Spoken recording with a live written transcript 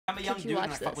I'm a young dude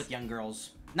and I fuck with young girls.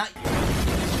 Not.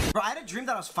 Bro, I had a dream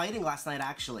that I was fighting last night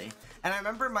actually, and I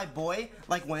remember my boy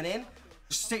like went in,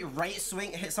 straight right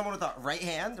swing, hit someone with a right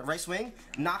hand, right swing,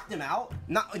 knocked him out,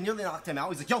 nearly knocked him out.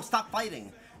 He's like, "Yo, stop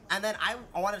fighting." And then I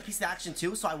wanted a piece of action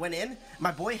too, so I went in.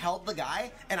 My boy held the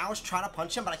guy, and I was trying to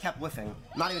punch him, but I kept whiffing.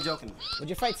 Not even joking. Would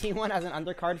you fight T1 as an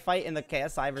undercard fight in the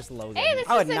KSI versus Logan? Hey, this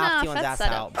I would isn't knock a T1's fest ass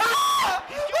setup. out.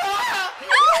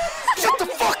 Shut the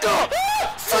fuck up!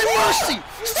 Say mercy!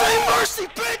 Say mercy,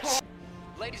 bitch!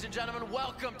 Ladies and gentlemen,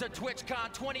 welcome to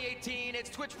TwitchCon 2018. It's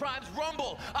Twitch Prime's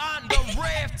Rumble on the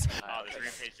Rift. Oh, the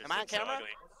screen page just Am I on camera?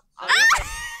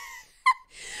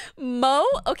 Moe?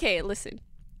 Okay, listen.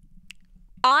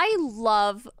 I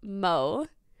love Moe.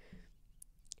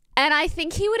 And I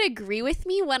think he would agree with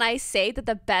me when I say that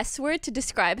the best word to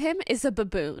describe him is a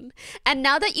baboon. And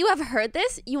now that you have heard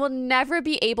this, you will never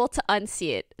be able to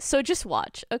unsee it. So just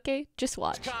watch, okay? Just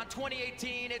watch. TwitchCon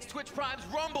 2018, it's Twitch Prime's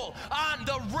Rumble on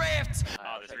the Rift.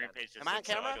 Oh, the screen page just Am I on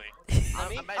camera?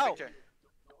 ugly. Oh.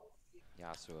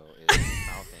 Yassuo is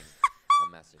mouthing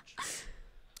a message.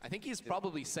 I think he's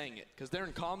probably saying it because they're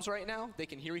in comms right now. They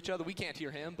can hear each other. We can't hear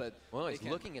him, but Well, he's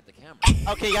looking at the camera.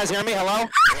 Okay, you guys hear me? Hello?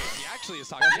 he actually is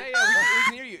talking. Yeah, we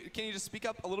can hear you. Can you just speak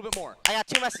up a little bit more? I got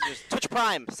 2 messages. Twitch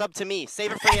Prime, sub to me.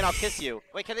 Save it for me and I'll kiss you.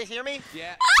 Wait, can they hear me?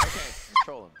 Yeah. Okay.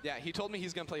 Troll him. Yeah, he told me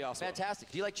he's gonna play Yasuo. Fantastic.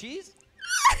 Do you like cheese?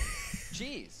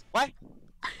 Cheese. What?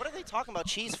 What are they talking about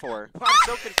cheese for? I'm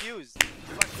so confused.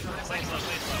 Where's my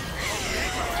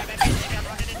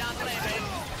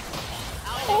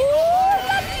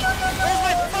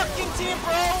fucking team,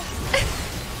 bro?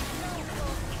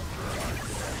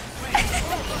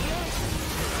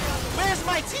 Where's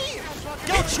my team?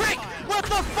 Yo, Trick! What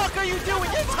the fuck are you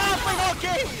doing? You're toppling all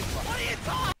game! What are you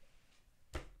talking?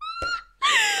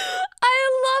 I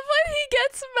love when he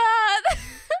gets mad.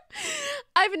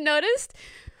 I've noticed,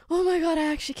 oh my god, I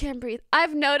actually can't breathe.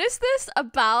 I've noticed this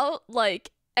about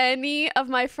like any of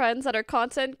my friends that are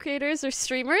content creators or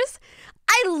streamers.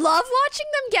 I love watching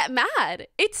them get mad.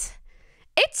 It's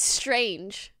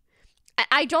strange.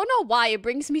 I don't know why, it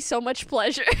brings me so much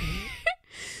pleasure.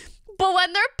 But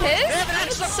when they're pissed,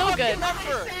 it's so good.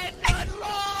 Number. Where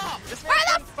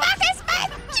the fuck is my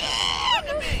team?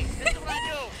 This is what I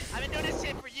do. I've been doing this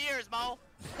shit for years, Mo.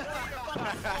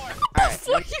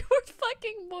 Before you were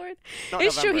fucking bored.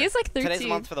 It's true, he's like 13. Today's a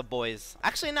month for the boys.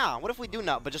 Actually, nah. What if we do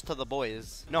nut, but just to the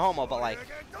boys? No homo, but like,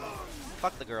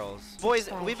 fuck the girls. Boys,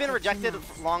 we've been rejected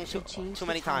too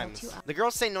many times. The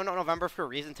girls say no November for a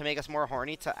reason to make us more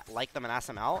horny to like them and ask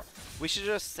them out. We should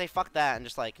just say fuck that and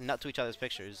just like nut to each other's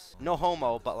pictures. No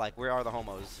homo, but like we are the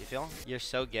homos. You feel? You're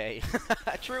so gay.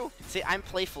 True. See, I'm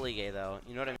playfully gay though.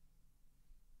 You know what I mean?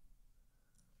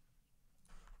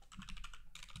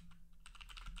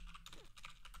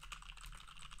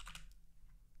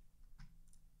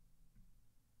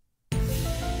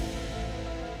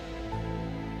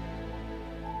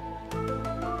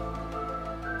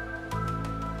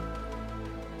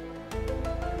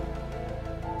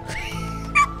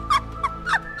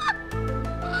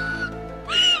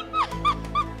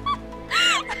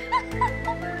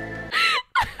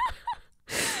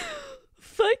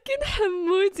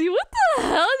 Hamoudi, what the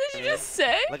hell did you just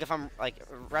say? Like if I'm like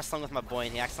wrestling with my boy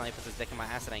and he accidentally puts his dick in my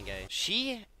ass, it ain't gay.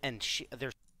 She,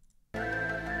 they're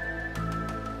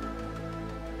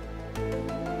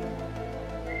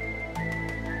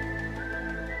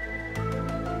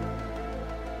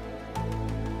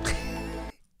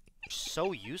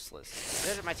so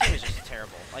useless. My team is just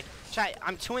terrible. Like, chat,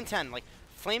 I'm 2-10. Like,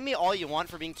 flame me all you want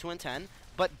for being 2-10,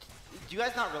 but do you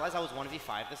guys not realize I was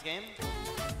 1v5 this game?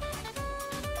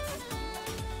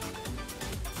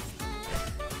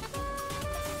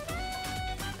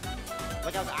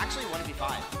 Like, I was actually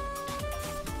 1v5.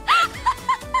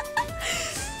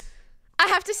 I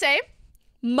have to say,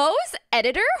 Mo's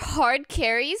editor hard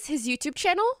carries his YouTube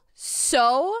channel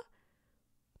so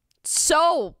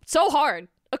hard,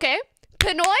 okay?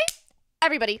 Pinoy,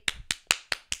 everybody.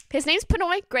 His name's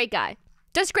Pinoy, great guy.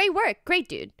 Does great work, great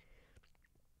dude.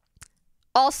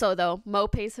 Also, though, Mo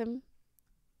pays him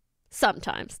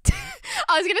sometimes.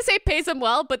 I was gonna say pays him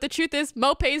well, but the truth is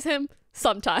Mo pays him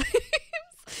sometimes.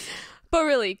 But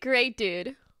really, great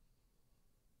dude.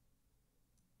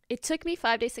 It took me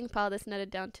 5 days to compile this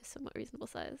netted down to somewhat reasonable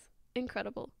size.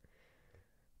 Incredible.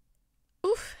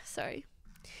 Oof, sorry.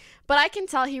 But I can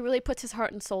tell he really puts his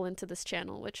heart and soul into this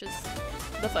channel, which is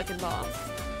the fucking bomb.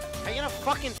 Are you gonna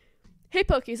fucking... Hey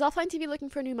Pokies, Offline TV looking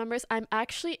for new members. I'm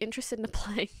actually interested in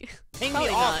playing. Hang me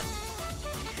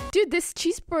off. Dude, this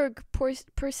cheeseburger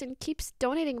person keeps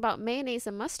donating about mayonnaise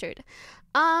and mustard.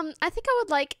 I think I would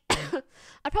like...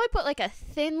 I'd probably put like a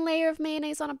thin layer of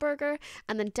mayonnaise on a burger,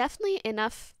 and then definitely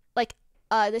enough like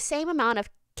the same amount of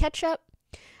ketchup,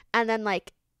 and then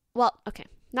like, well, okay,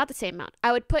 not the same amount.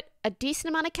 I would put a decent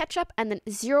amount of ketchup and then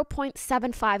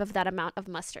 0.75 of that amount of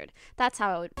mustard. That's how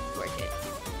I would work it.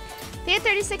 They had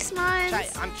 36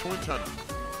 months. I'm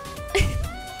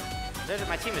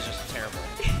my team is just terrible.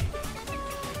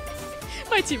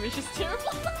 My team is just terrible.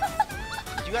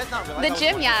 Do you guys not realize The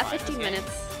gym, yeah, 15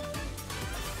 minutes.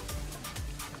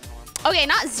 Okay,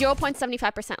 not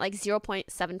 0.75%, like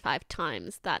 0.75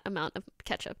 times that amount of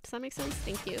ketchup. Does that make sense?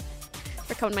 Thank you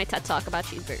for coming to my TED Talk about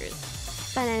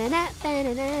cheeseburgers. Ba-na-na-na,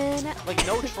 ba-na-na-na. Like,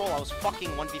 no troll, I was fucking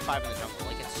 1v5 in the jungle.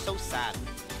 Like, it's so sad.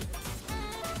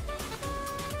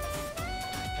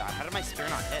 God, how did my spear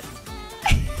not hit?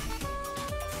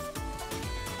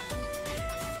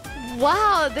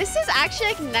 Wow, this is actually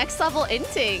like next level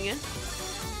inting.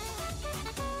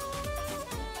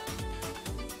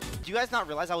 Do you guys not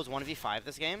realize I was 1v5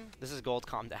 this game? This is gold,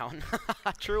 calm down.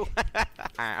 True. Alright,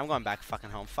 I'm going back fucking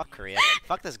home. Fuck Korea.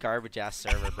 Fuck this garbage ass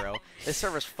server, bro. This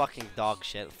server's fucking dog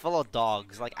shit. Full of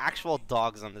dogs. Like actual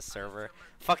dogs on this server.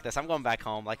 Fuck this. I'm going back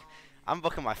home. Like, I'm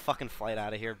booking my fucking flight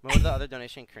out of here. What would the other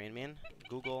donation in Korean mean?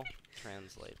 Google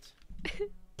Translate.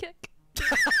 Kick.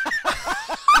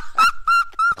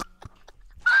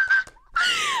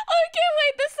 Okay,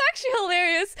 wait, this is actually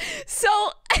hilarious.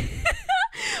 So,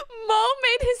 Mo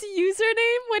made his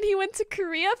username when he went to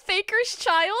Korea, Faker's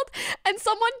Child, and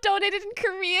someone donated in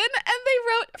Korean, and they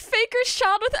wrote Faker's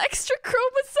Child with extra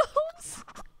chromosomes.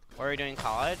 What are you doing in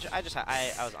college? I was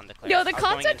undeclared. No, the I was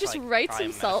going content into, just like, writes prime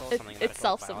himself medical, something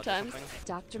itself medical biology or sometimes.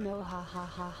 Dr. Mo, ha ha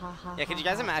ha ha ha. Yeah, could you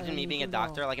guys imagine me being a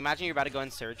doctor? Like, imagine you're about to go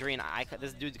in surgery and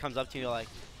this dude comes up to you like,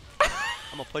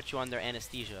 I'm gonna put you under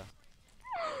anesthesia.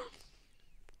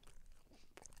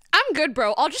 I'm good,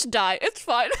 bro. I'll just die. It's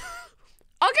fine.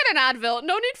 I'll get an Advil.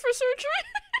 No need for surgery.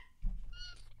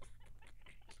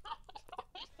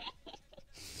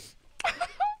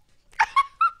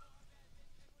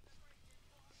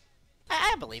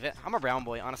 I believe it. I'm a brown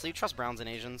boy. Honestly, you trust browns and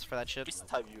Asians for that shit. Which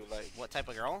type you like? What type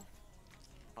of girl?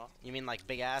 Huh? You mean like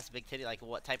big ass, big titty? Like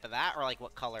what type of that, or like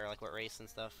what color, like what race and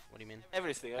stuff? What do you mean?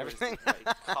 Everything. Everything. Like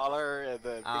color and the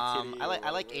big titty.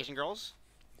 I like Asian girls.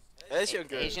 Asian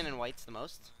girls. Asian and whites the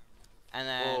most. And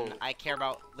then Whoa. I care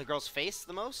about the girl's face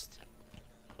the most.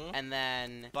 And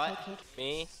then butt.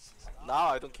 Me? No,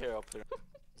 I don't care up there.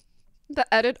 The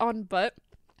edit on butt.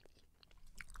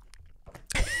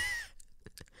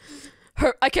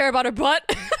 I care about her butt.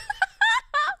 Yeah,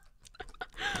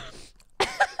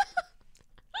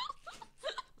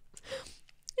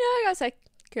 I guess I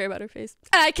care about her face.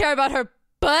 I care about her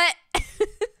butt.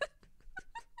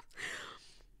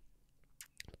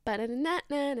 I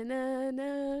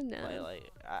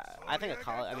think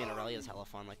Aurelia is hella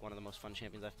fun. Like one of the most fun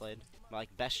champions I've played. But,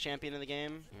 like best champion in the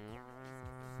game.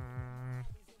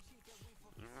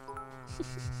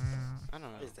 I don't know.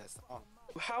 What is this? Oh.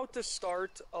 How to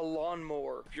start a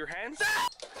lawnmower. Your hands. That's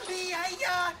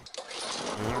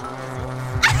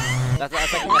how I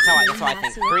think.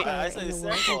 I say the same.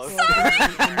 You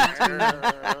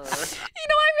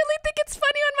know, I really think it's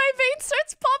funny when my vein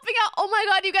starts popping out. Oh my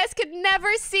god, you guys could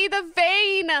never see the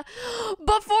vein.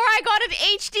 Before I got an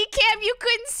HD cam, you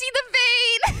couldn't see the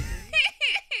vein.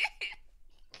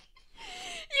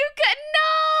 You could no.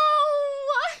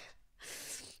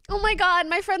 Oh my god,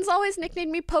 my friends always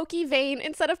nicknamed me Pokey Vein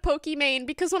instead of Pokimane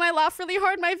because when I laugh really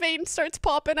hard, my vein starts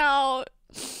popping out.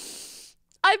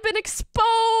 I've been exposed.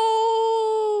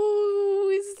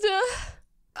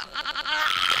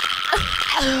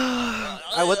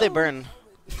 What'd they burn?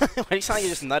 Why do you sound like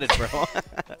you just nutted, bro?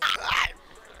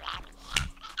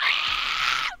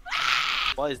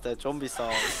 What is that zombie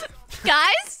sound?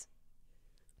 Guys?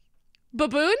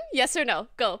 Baboon? Yes or no?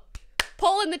 Go.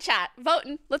 Poll in the chat.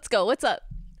 Voting. Let's go. What's up?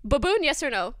 Baboon, yes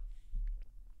or no?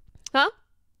 Huh?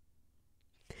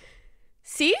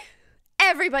 See?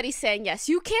 Everybody's saying yes.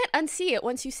 You can't unsee it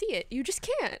once you see it. You just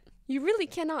can't. You really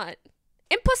cannot.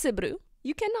 Impossible.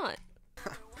 You cannot.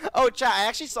 Oh, chat, I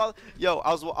actually saw. Yo,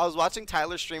 I was watching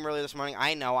Tyler's stream earlier this morning.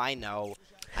 I know. I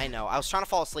was trying to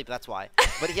fall asleep. That's why.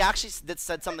 But he actually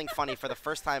said something funny for the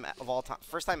first time of all time,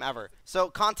 first time ever. So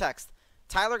context: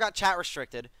 Tyler got chat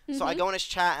restricted. So I go in his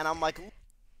chat and I'm like,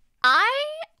 I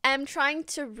am trying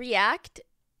to react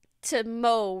to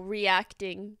Mo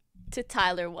reacting to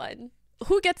Tyler 1.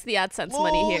 Who gets the AdSense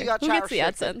money here? Who gets the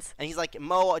AdSense? And he's like,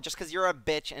 Mo, just because you're a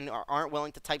bitch and aren't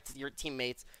willing to type to your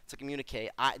teammates to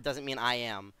communicate, doesn't mean I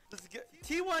am.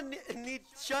 T1 needs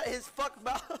to shut his fuck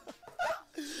mouth.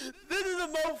 This is a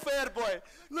Mo fanboy.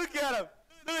 Look at him.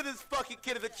 Look at this fucking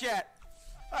kid in the chat.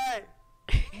 Alright.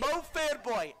 Mo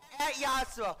fanboy at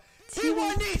Yassuo.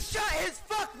 T1 needs to shut his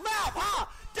fuck mouth, huh?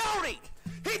 Don't he?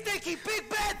 He think he big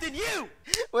bad than you.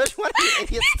 Which one of you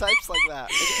idiots types like that?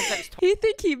 He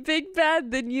think he big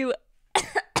bad than you.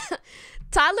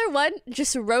 Tyler 1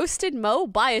 just roasted Moe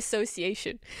by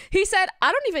association. He said,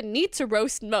 I don't even need to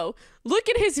roast Moe. Look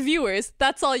at his viewers.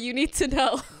 That's all you need to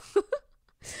know.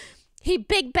 He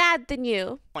big bad than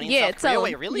you. Yeah, tell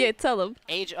him. Wait, really? Yeah, tell him.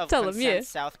 Age of tell consent, him, yeah.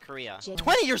 South Korea.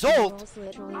 20 years old?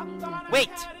 Wait,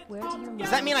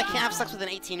 does that mean I can't have sex with an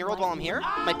 18-year-old while I'm here?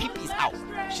 My pee-pee's out.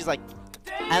 She's like,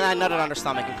 and I nutted on her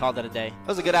stomach and called it a day. That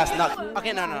was a good ass nut.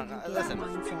 Okay, no. Listen,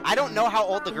 I don't know how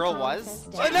old the girl was.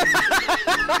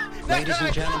 Ladies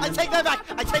and gentlemen. I take that back.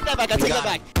 I take that back.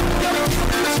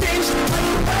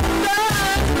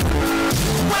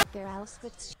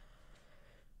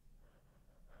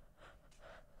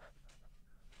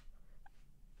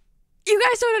 You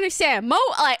guys don't understand. Moe,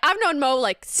 like, I've known Moe,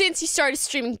 like, since he started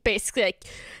streaming, basically. Like,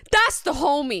 that's the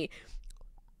homie.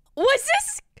 Was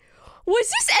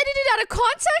this edited out of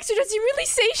context, or does he really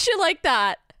say shit like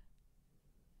that?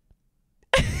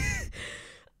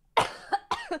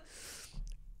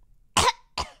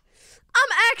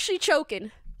 I'm actually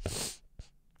choking. It's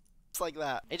like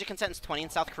that. Age of consent is 20 in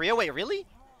South Korea? Wait, really?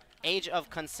 Age of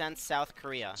consent, South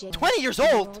Korea. 20 years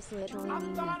old?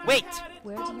 Wait,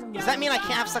 does that mean I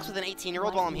can't have sex with an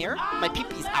 18-year-old while I'm here? My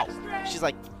pee-pee's out. She's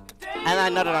like, and I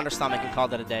nutted on her stomach and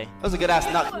called it a day. That was a good ass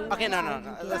nut. Okay,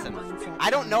 no. Listen,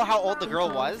 I don't know how old the girl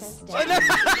was.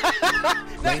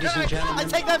 Ladies and gentlemen. I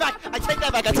take that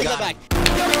back.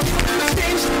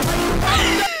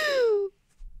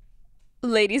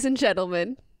 Ladies and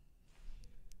gentlemen,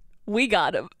 we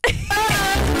got him.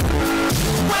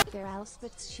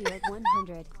 Shield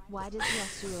 100. Why does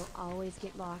Yassuo always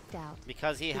get locked out?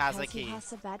 Because he has a key. He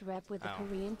has a bad rep with the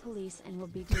Korean police and will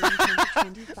be doing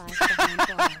 2025 behind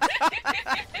bars.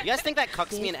 You guys think that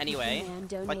cucks me in any way?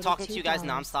 Like talking to you guys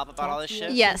nonstop about all this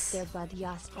shit? Yes.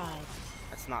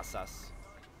 That's not sus.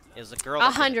 It was a girl.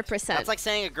 100%. That's like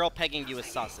saying a girl pegging you is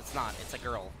sus. It's not. It's a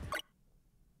girl.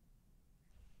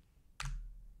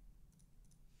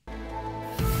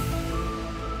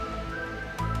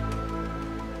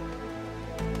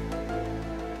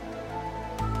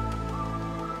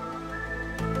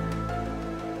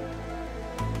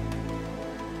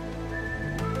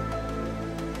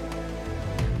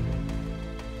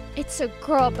 It's a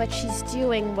girl, but she's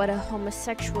doing what a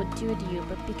homosexual would do to you,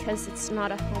 but because it's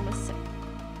not a homosexual.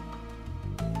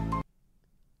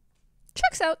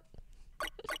 Checks out.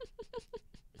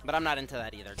 But I'm not into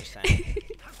that either, just saying.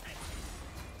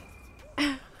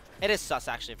 It is sus,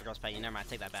 actually, if a girl's pegging. Never mind,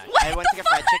 take that back. I went to get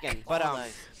fried chicken, but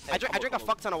I drink a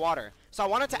fuck ton of water. So I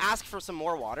wanted to ask for some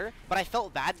more water, but I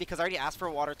felt bad because I already asked for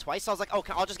water twice. So I was like, oh,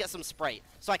 I'll just get some Sprite,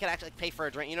 so I could actually pay for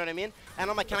a drink. You know what I mean? And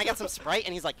I'm like, can I get some Sprite?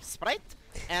 And he's like, Sprite?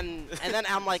 And then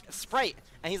I'm like, Sprite.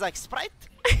 And he's like, Sprite?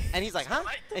 And he's like, huh?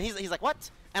 And he's like,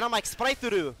 what? And I'm like,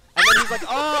 Sprite-duru. And then he's like,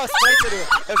 oh, Sprite-duru.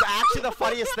 It was actually the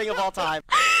funniest thing of all time.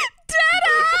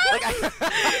 Like,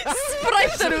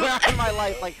 in my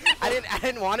life, like I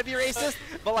didn't want to be racist,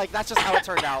 but like that's just how it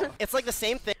turned out. It's like the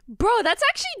same thing. Bro, that's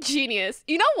actually genius.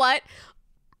 You know what?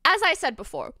 As I said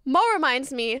before, Moe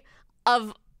reminds me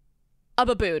of a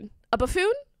baboon. A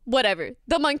buffoon? Whatever.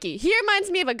 The monkey. He reminds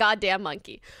me of a goddamn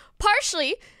monkey.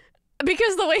 Partially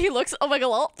because the way he looks, oh my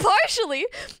god, partially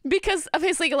because of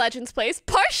his League of Legends plays,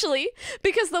 partially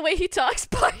because the way he talks,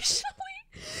 partially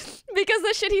because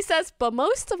the shit he says, but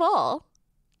most of all,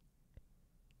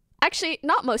 actually,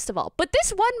 not most of all, but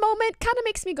this one moment kind of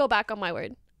makes me go back on my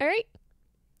word, all right?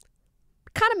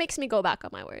 Kind of makes me go back on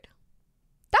my word.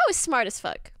 That was smart as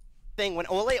fuck. Thing when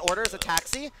Ole orders a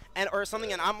taxi or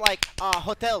something, and I'm like,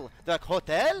 hotel. They're like,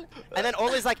 hotel? And then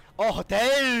Ole's like, oh,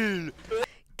 hotel.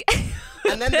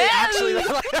 And then they actually,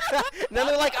 then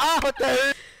they're like,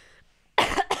 hotel.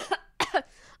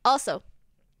 Also,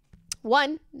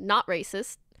 1, not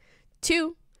racist.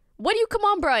 2, what do you come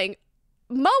on, Brian?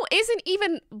 Moe isn't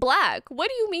even black. What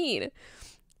do you mean?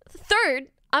 3rd,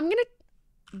 I'm gonna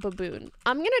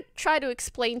try to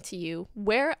explain to you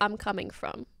where I'm coming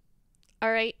from.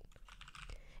 All right?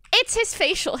 It's his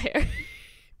facial hair.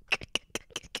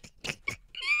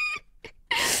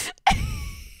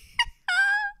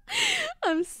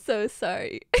 I'm so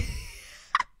sorry.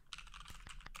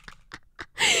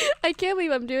 I can't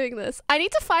believe I'm doing this. I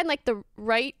need to find like the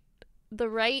right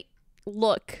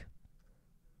look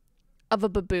of a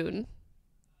baboon.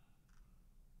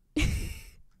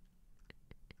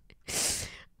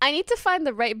 I need to find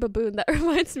the right baboon that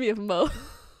reminds me of Moe.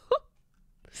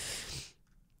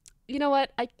 You know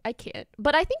what? I can't.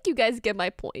 But I think you guys get my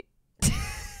point.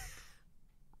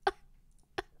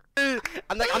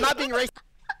 I'm not being racist.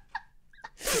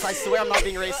 I swear I'm not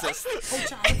being racist. Oh,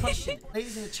 chat, I have a question.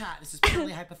 Ladies in the chat, this is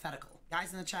purely hypothetical.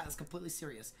 Guys in the chat is completely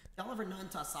serious. Y'all ever nut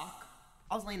into a sock?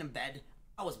 I was laying in bed.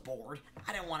 I was bored.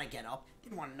 I didn't want to get up.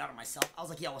 Didn't want to nut on myself. I was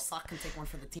like, yo, a sock can take one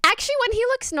for the team. Actually, when he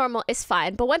looks normal, it's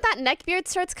fine. But when that neck beard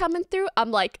starts coming through, I'm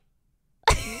like...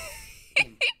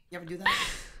 You ever do that?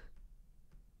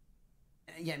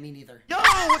 Yeah, me neither. Yo,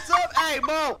 what's up? Hey,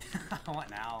 Mo. What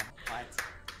now? What?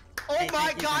 Oh Hey, my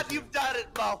thank you, God, thank you. you've done it,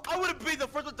 Mo. I wouldn't be the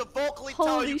first one to vocally tell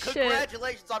Holy you shit.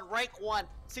 congratulations on rank 1,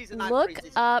 season 9 Look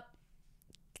preseason. up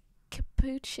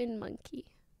Capuchin Monkey.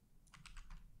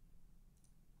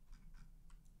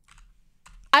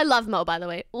 I love Mo, by the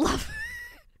way. Love.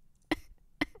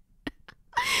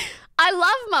 I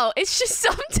love Mo. It's just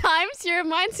sometimes he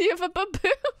reminds me of a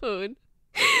baboon.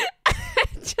 I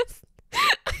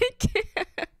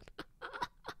can't.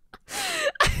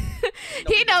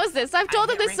 He knows this. I've told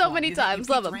him this so many times.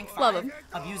 Love him. Love him.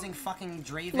 Abusing fucking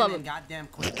Draven Love him. and goddamn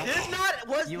Quinn.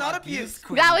 Was not abused.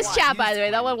 That was chat, by the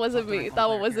way. That one wasn't me. That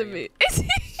one wasn't me. What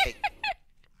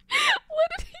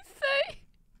did he say?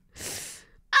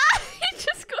 He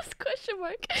just goes question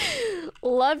mark.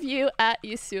 Love you at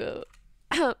Yassuo.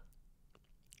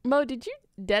 Mo, did you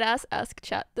deadass ask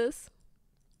chat this?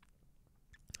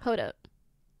 Hold up.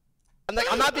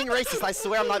 I'm not being racist. I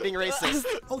swear I'm not being racist.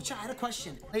 Oh, chat, I had a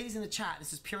question. Ladies in the chat,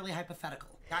 this is purely hypothetical.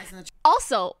 Guys in the chat.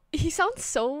 Also, he sounds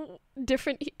so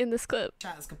different in this clip.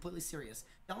 Chat is completely serious.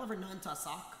 Y'all ever nut into a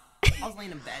sock? I was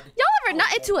laying in bed. Y'all ever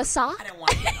nut into a sock? I didn't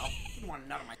want to get up. Didn't want to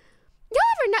nut on my. Y'all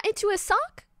ever nut into a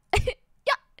sock?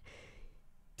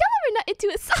 Y'all ever nut into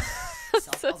a sock?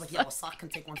 I was like, yo, a sock can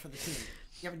take one for the team.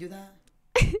 You ever do that?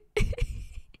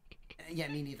 Yeah,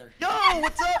 me neither. Yo,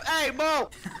 what's up? Hey, Mo.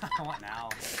 What now?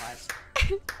 What?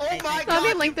 Oh my God. Let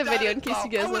me link the you've done video it, in case Mo. you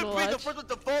guys I want to wouldn't be the watch. first one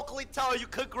to vocally tell you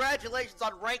congratulations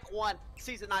on rank 1,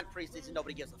 season 9 preseason.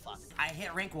 Nobody gives a fuck. I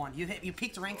hit rank 1. You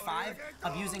peaked rank 5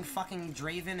 abusing fucking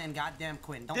Draven and goddamn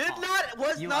Quinn. Don't talk.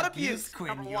 Was you not abused abused. Quinn.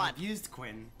 Number You 1. abused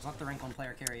Quinn. Let the rank 1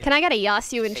 player carry it. Can I get a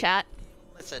Yassuo in chat?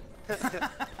 Listen.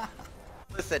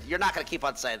 Listen, you're not gonna keep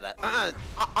on saying that.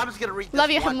 I'm just gonna read this Love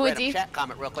you, one random Hamoudi. chat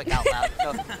comment real quick out loud.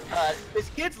 So, this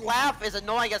kid's laugh is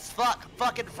annoying as fuck.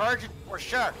 Fucking virgin for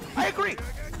sure. I agree.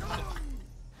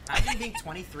 Imagine being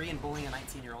 23 and bullying a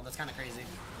 19-year-old. That's kind of crazy.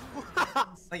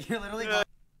 Like you're literally.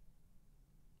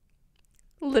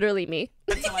 Literally me.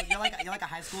 So like you're like a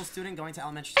high school student going to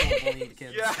elementary school and bullying the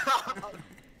kids. Yeah.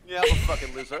 Yeah, I'm a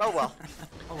fucking loser. Oh well.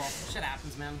 Oh well. Shit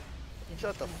happens, man.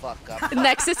 Shut the fuck up.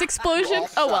 Nexus explosion? You all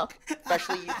Oh well. suck,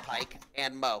 especially you, Pike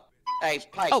and Mo. Hey,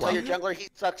 Pike, Oh, tell well. your jungler he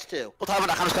sucks too. You can't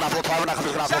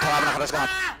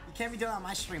be doing that on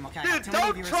my stream, okay? I got Dude, too many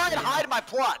don't viewers try to and do that. hide my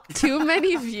plot. Too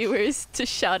many viewers to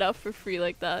shout out for free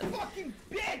like that. Fucking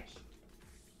bitch.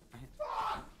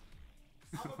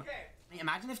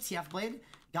 Imagine if TF Blade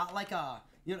got like a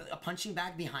punching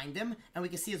bag behind him, and we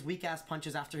can see his weak ass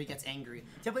punches after he gets angry.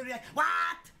 TF Blade would be like, what?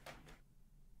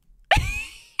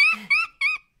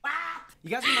 What? You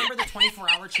guys remember the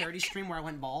 24-hour charity stream where I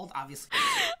went bald? Obviously.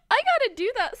 I gotta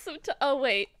do that sometime. Oh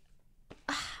wait,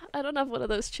 I don't have one of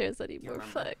those chairs anymore.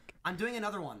 Fuck. I'm doing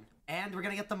another one, and we're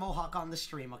gonna get the mohawk on the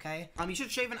stream, okay? You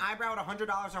should shave an eyebrow at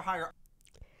 $100 or higher.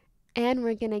 And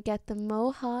we're gonna get the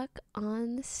mohawk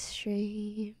on the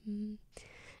stream.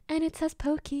 And it says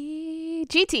Pokey.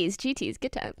 GTs,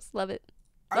 good times. Love it.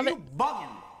 Are you bugging?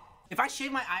 If I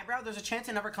shave my eyebrow, there's a chance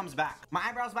it never comes back. My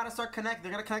eyebrow's about to start connect.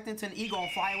 They're gonna connect into an eagle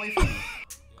and fly away from me.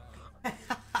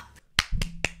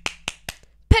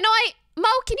 Pinoy, Mo,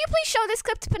 can you please show this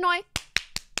clip to Pinoy?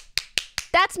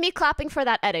 That's me clapping for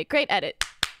that edit. Great edit.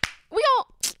 We all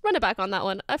run it back on that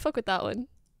one. I fuck with that one.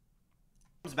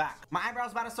 Comes back. My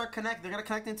eyebrow's about to start connect. They're gonna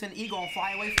connect into an eagle and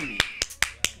fly away from me.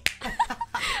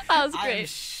 That was I'm great.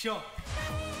 shook.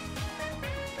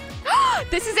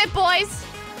 This is it, boys.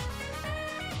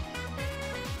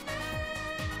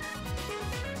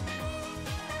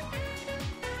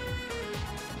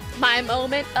 My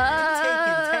moment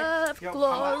of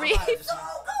glory. I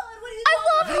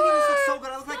love You look her. so good.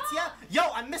 I look like Tia. Yo,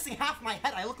 I'm missing half my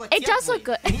head. I look like It Tia does look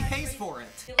Blade, good. And he pays for it.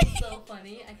 It looks so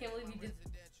funny. I can't believe you did.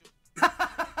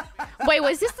 Wait,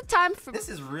 was this the time for? This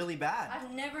is really bad.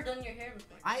 I've never done your hair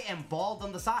before. I am bald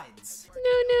on the sides.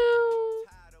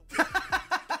 No.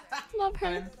 Love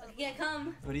her. Yeah,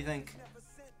 come. What do you think?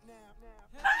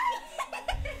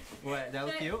 What? That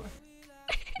look cute?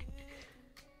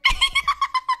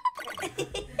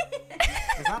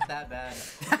 It's not that bad.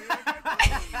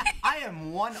 I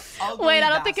am one ugly Wait, I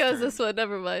don't think it was bastard. this one.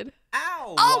 Never mind.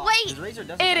 Ow! Oh His wait, razor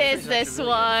does- it his is razor's this actually really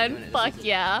good at one. doing it. Fuck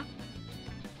yeah.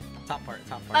 Top part.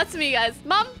 That's me, guys.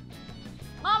 Mama.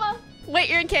 Wait,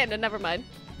 you're in Canada. Never mind.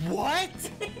 What?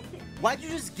 Why'd you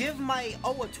just give my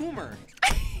a tumor?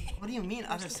 What do you mean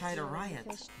other side of riot?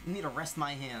 You need to rest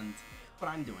my hand. what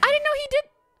I'm doing. I didn't know he did.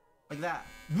 Like that.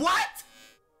 What?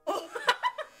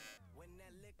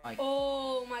 Like,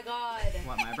 Oh my god.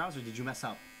 what, my eyebrows, or did you mess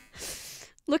up?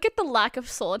 Look at the lack of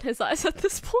soul in his eyes at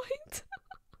this point.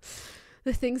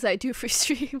 The things I do for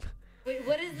stream. Wait,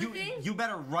 what is the thing? You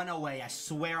better run away, I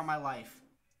swear on my life.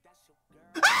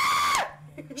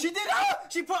 She did it!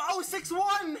 She put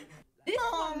 061!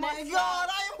 Oh my god,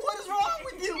 what is wrong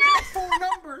with you? 4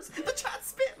 numbers. The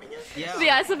chat's spamming it. Yeah. The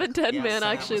eyes of a dead man,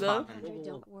 actually, though.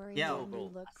 Don't worry, Yeah.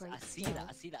 you look great. I see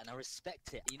that, and I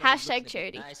respect it. You know, Hashtag looking a bit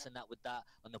charity. Nice and that with that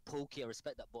on the pokey, I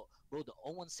respect that. But bro, the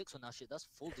 016 on that shit, that's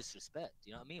full disrespect.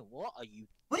 You know what I mean? What are you?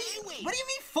 What do you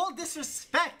mean full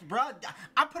disrespect, bro?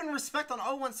 I'm putting respect on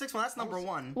 0161. That's number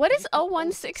 1. What is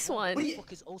 0161?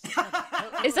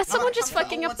 Is that someone just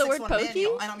fucking up the word pokey?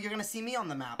 I know, you're gonna see me on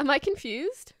the map. Am I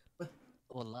confused?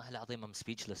 Wallahi al-azim, I'm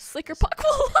speechless. Slicker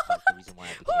Puckwell. The reason why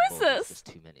I became Who is bald was this? just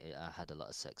too many. I had a lot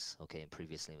of sex. Okay, and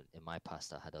previously in my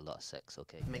past, I had a lot of sex.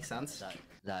 Okay. Makes sense.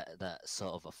 That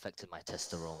sort of affected my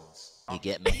testosterone. You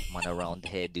get me? Man around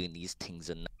here doing these things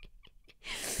and.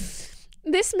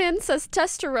 This man says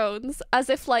testosterone as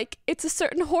if like it's a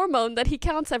certain hormone that he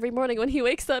counts every morning when he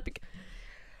wakes up.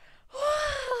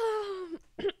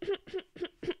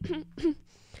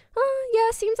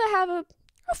 Yeah, seems I have a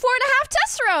 4.5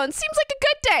 testosterone. Seems like a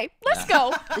good day. Let's go.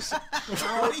 What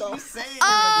are you saying?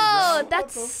 Oh,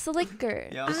 that's Slicker.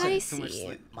 Yeah, I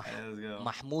see.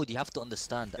 Mahmoud, you have to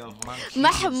understand that.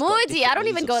 Mahmoudi. I don't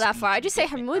even go that far. I just say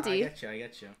Hamoudi. I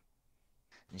get you.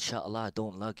 Inshallah, I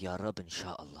don't lag ya Rab,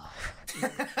 inshallah.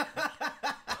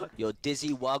 Yo, Dizzy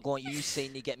Wagwan, you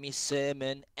saying you get me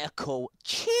sermon, echo,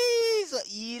 cheese,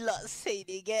 you lot saying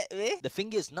you get me? The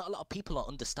thing is, not a lot of people are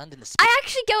understanding the I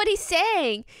actually get what he's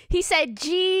saying. He said,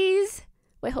 geez.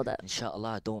 Wait, hold up. Inshallah,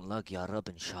 I don't lag ya Rab,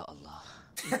 inshallah.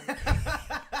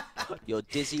 Yo,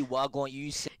 Dizzy Wagwan, you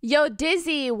say... Yo,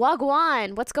 Dizzy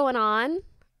Wagwan, what's going on?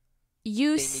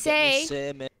 You say...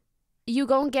 You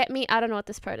gon' get me... I don't know what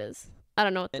this part is. I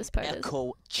don't know what this part is.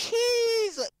 Echo,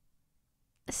 cheese!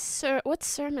 Sir, what's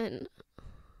sermon?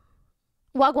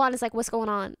 Wagwan is like, what's going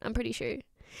on? I'm pretty sure.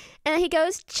 And he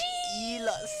goes, gee. You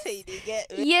lot say you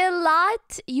get me.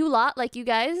 You lot, like you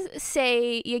guys,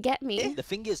 say you get me. The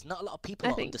thing is, not a lot of people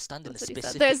are understanding the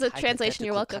specific There's a translation,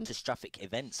 you're welcome. catastrophic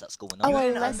events that's going You on.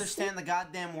 didn't understand the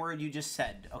goddamn word you just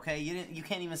said, okay? You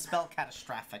can't even spell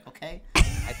catastrophic, okay?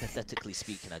 Hypothetically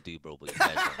speaking, I do, bro, but you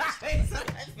guys don't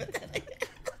understand.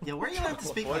 Yeah, where are you learning to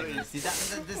speak like this?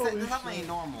 That's not my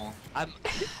normal.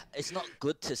 It's not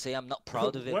good to say I'm not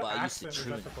proud of it, but I used to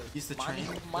train.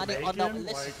 Money on the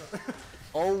listen.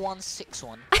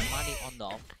 0161, money on the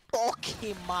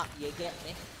Pokimane, you get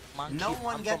me? No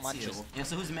one gets you. Yeah,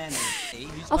 so who's Manny?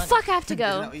 Oh fuck, I have to Is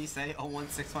go. that what you say?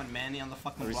 0161 Manny on the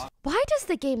fucking block? Why does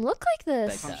the game look like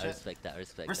this? Respect that.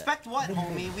 Respect what,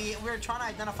 homie? We're trying to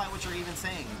identify what you're even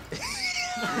saying.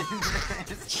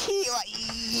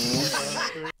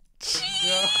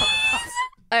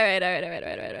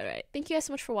 Alright. Thank you guys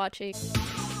so much for watching.